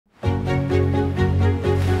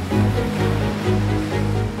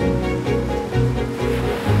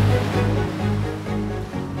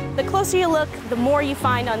closer you look, the more you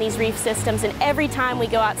find on these reef systems, and every time we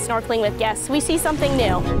go out snorkeling with guests, we see something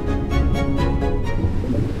new.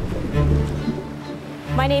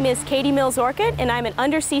 My name is Katie Mills Orcutt, and I'm an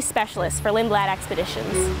undersea specialist for Lindblad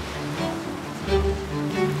Expeditions.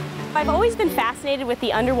 I've always been fascinated with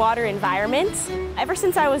the underwater environment. Ever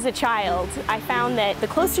since I was a child, I found that the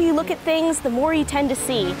closer you look at things, the more you tend to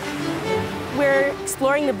see. We're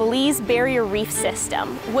exploring the Belize Barrier Reef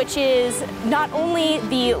system, which is not only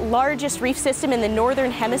the largest reef system in the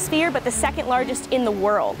northern hemisphere, but the second largest in the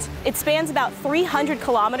world. It spans about 300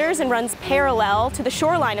 kilometers and runs parallel to the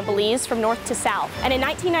shoreline of Belize from north to south. And in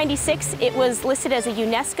 1996, it was listed as a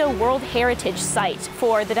UNESCO World Heritage Site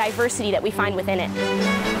for the diversity that we find within it.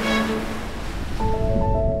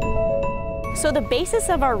 So the basis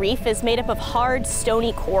of our reef is made up of hard,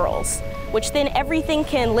 stony corals, which then everything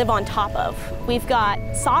can live on top of. We've got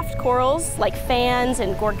soft corals like fans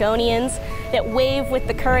and gorgonians that wave with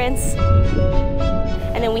the currents.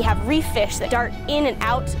 And then we have reef fish that dart in and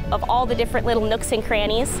out of all the different little nooks and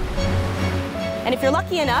crannies. And if you're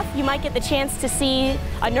lucky enough, you might get the chance to see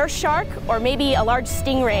a nurse shark or maybe a large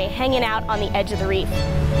stingray hanging out on the edge of the reef.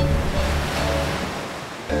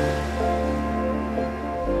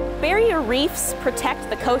 Barrier reefs protect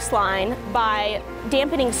the coastline by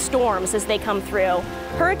dampening storms as they come through.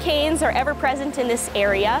 Hurricanes are ever present in this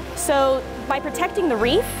area, so by protecting the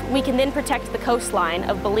reef, we can then protect the coastline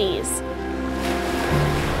of Belize.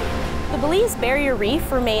 The Belize Barrier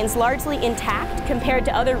Reef remains largely intact compared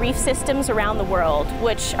to other reef systems around the world,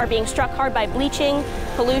 which are being struck hard by bleaching,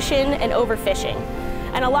 pollution, and overfishing.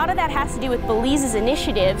 And a lot of that has to do with Belize's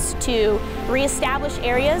initiatives to reestablish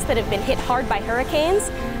areas that have been hit hard by hurricanes,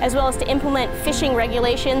 as well as to implement fishing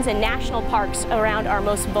regulations and national parks around our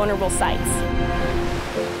most vulnerable sites.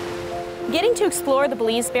 Getting to explore the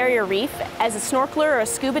Belize Barrier Reef as a snorkeler or a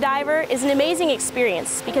scuba diver is an amazing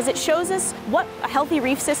experience because it shows us what a healthy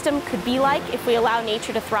reef system could be like if we allow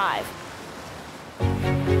nature to thrive.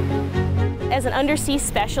 As an undersea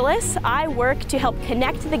specialist, I work to help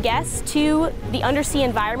connect the guests to the undersea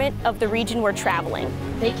environment of the region we're traveling.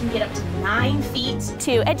 They can get up to 9 feet.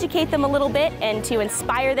 To educate them a little bit and to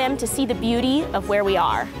inspire them to see the beauty of where we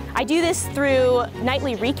are. I do this through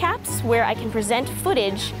nightly recaps where I can present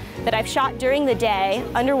footage that I've shot during the day,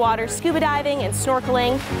 underwater scuba diving and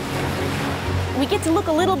snorkeling. We get to look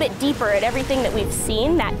a little bit deeper at everything that we've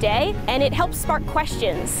seen that day, and it helps spark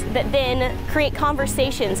questions that then create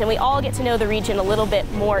conversations, and we all get to know the region a little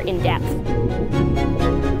bit more in depth.